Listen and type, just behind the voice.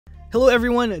Hello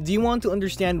everyone, do you want to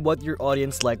understand what your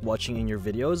audience like watching in your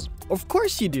videos? Of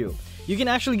course you do! You can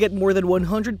actually get more than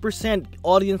 100%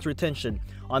 audience retention.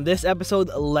 On this episode,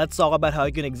 let's talk about how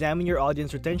you can examine your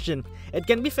audience retention. It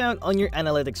can be found on your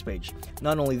analytics page.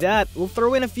 Not only that, we'll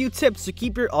throw in a few tips to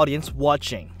keep your audience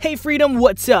watching. Hey Freedom,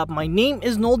 what's up? My name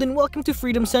is Nold and welcome to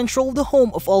Freedom Central, the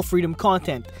home of all Freedom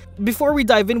content. Before we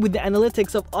dive in with the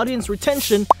analytics of audience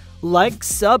retention, like,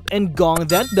 sub, and gong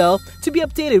that bell to be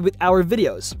updated with our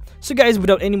videos. So guys,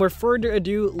 without any more further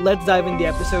ado, let's dive in the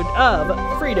episode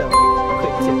of Freedom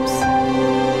Quick Tips.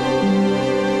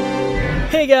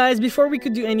 Hey guys, before we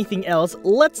could do anything else,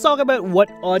 let's talk about what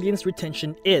audience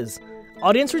retention is.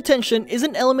 Audience retention is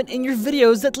an element in your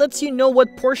videos that lets you know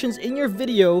what portions in your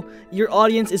video your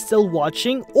audience is still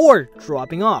watching or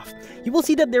dropping off. You will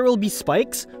see that there will be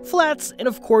spikes, flats, and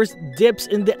of course dips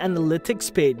in the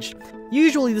analytics page.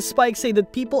 Usually the spikes say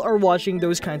that people are watching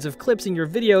those kinds of clips in your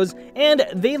videos and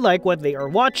they like what they are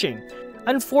watching.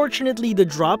 Unfortunately, the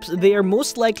drops, they are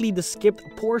most likely the skipped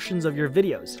portions of your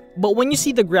videos. But when you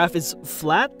see the graph is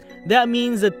flat, that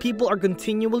means that people are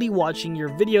continually watching your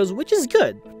videos, which is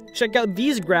good. Check out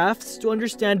these graphs to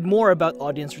understand more about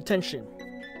audience retention.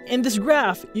 In this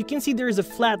graph, you can see there is a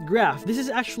flat graph. This is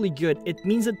actually good. It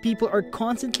means that people are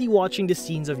constantly watching the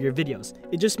scenes of your videos.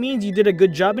 It just means you did a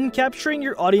good job in capturing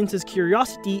your audience's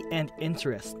curiosity and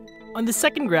interest. On the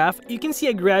second graph, you can see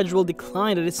a gradual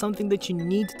decline that is something that you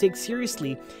need to take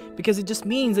seriously because it just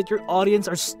means that your audience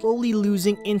are slowly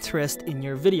losing interest in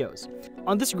your videos.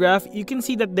 On this graph, you can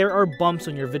see that there are bumps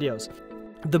on your videos.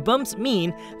 The bumps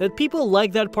mean that people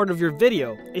like that part of your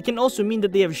video. It can also mean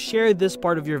that they have shared this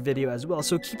part of your video as well,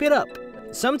 so keep it up.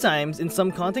 Sometimes, in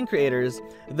some content creators,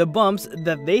 the bumps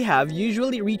that they have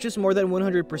usually reaches more than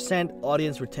 100%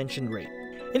 audience retention rate.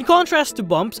 In contrast to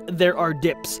bumps, there are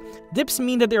dips. Dips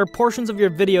mean that there are portions of your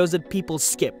videos that people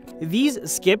skip. These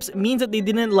skips means that they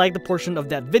didn't like the portion of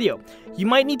that video. You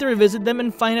might need to revisit them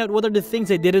and find out what are the things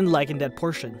they didn't like in that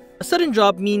portion. A sudden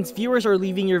drop means viewers are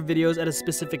leaving your videos at a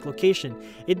specific location.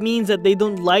 It means that they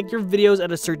don't like your videos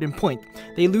at a certain point.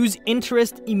 They lose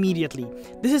interest immediately.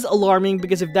 This is alarming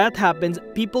because if that happens,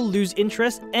 people lose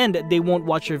interest and they won't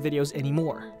watch your videos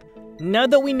anymore. Now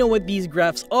that we know what these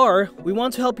graphs are, we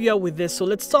want to help you out with this, so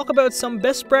let's talk about some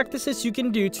best practices you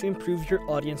can do to improve your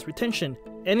audience retention.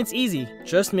 And it's easy,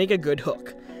 just make a good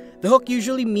hook. The hook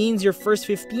usually means your first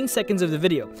 15 seconds of the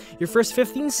video. Your first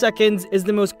 15 seconds is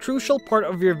the most crucial part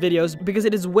of your videos because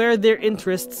it is where their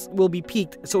interests will be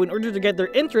piqued. So in order to get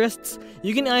their interests,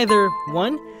 you can either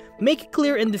 1. Make a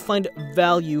clear and defined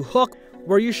value hook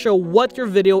where you show what your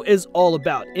video is all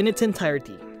about in its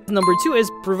entirety. Number 2 is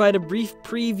provide a brief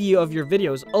preview of your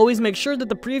videos. Always make sure that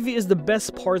the preview is the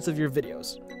best parts of your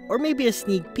videos. Or maybe a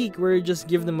sneak peek where you just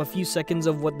give them a few seconds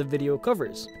of what the video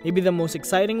covers. Maybe the most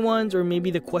exciting ones, or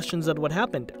maybe the questions that what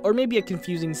happened. Or maybe a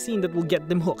confusing scene that will get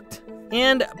them hooked.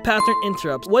 And pattern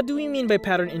interrupts. What do we mean by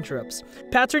pattern interrupts?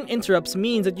 Pattern interrupts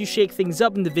means that you shake things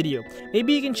up in the video.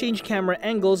 Maybe you can change camera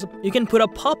angles, you can put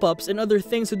up pop-ups and other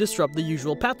things to disrupt the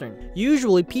usual pattern.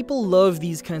 Usually, people love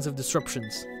these kinds of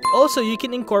disruptions. Also, you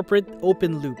can incorporate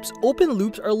open loops. Open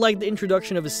loops are like the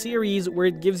introduction of a series where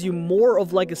it gives you more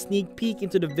of like a sneak peek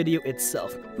into the video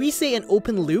itself. We say an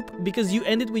open loop because you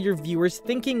end it with your viewers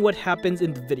thinking what happens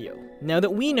in the video. Now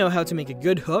that we know how to make a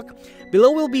good hook,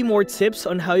 below will be more tips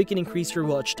on how you can increase your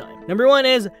watch time. Number 1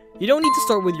 is, you don't need to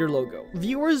start with your logo.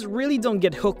 Viewers really don't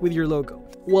get hooked with your logo.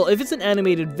 Well, if it's an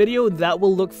animated video, that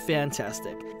will look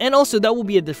fantastic. And also, that will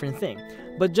be a different thing.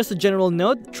 But just a general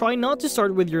note, try not to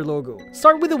start with your logo.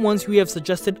 Start with the ones we have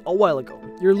suggested a while ago.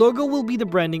 Your logo will be the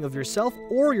branding of yourself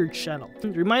or your channel,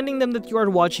 reminding them that you are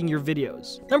watching your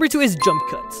videos. Number 2 is jump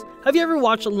cuts. Have you ever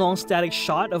watched a long static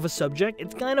shot of a subject?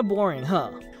 It's kinda boring,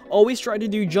 huh? Always try to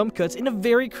do jump cuts in a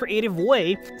very creative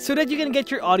way so that you can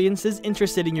get your audiences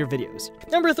interested in your videos.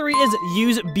 Number 3 is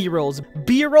use B-rolls.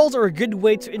 B-rolls are a good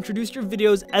way to introduce your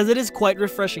videos as it is quite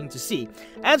refreshing to see.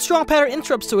 Add strong pattern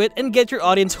interrupts to it and get your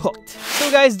audience hooked. So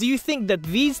guys, do you think that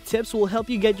these tips will help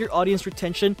you get your audience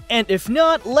retention? And if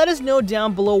not, let us know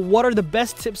down below what are the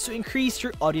best tips to increase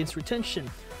your audience retention.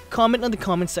 Comment on the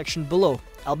comment section below.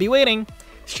 I'll be waiting.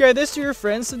 Share this to your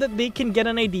friends so that they can get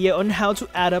an idea on how to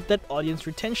add up that audience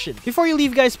retention. Before you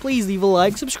leave guys, please leave a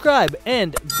like, subscribe,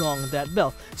 and gong that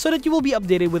bell so that you will be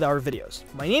updated with our videos.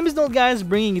 My name is Nold guys,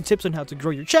 bringing you tips on how to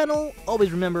grow your channel.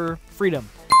 Always remember, freedom,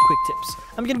 quick tips.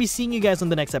 I'm gonna be seeing you guys on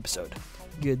the next episode.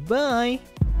 Goodbye!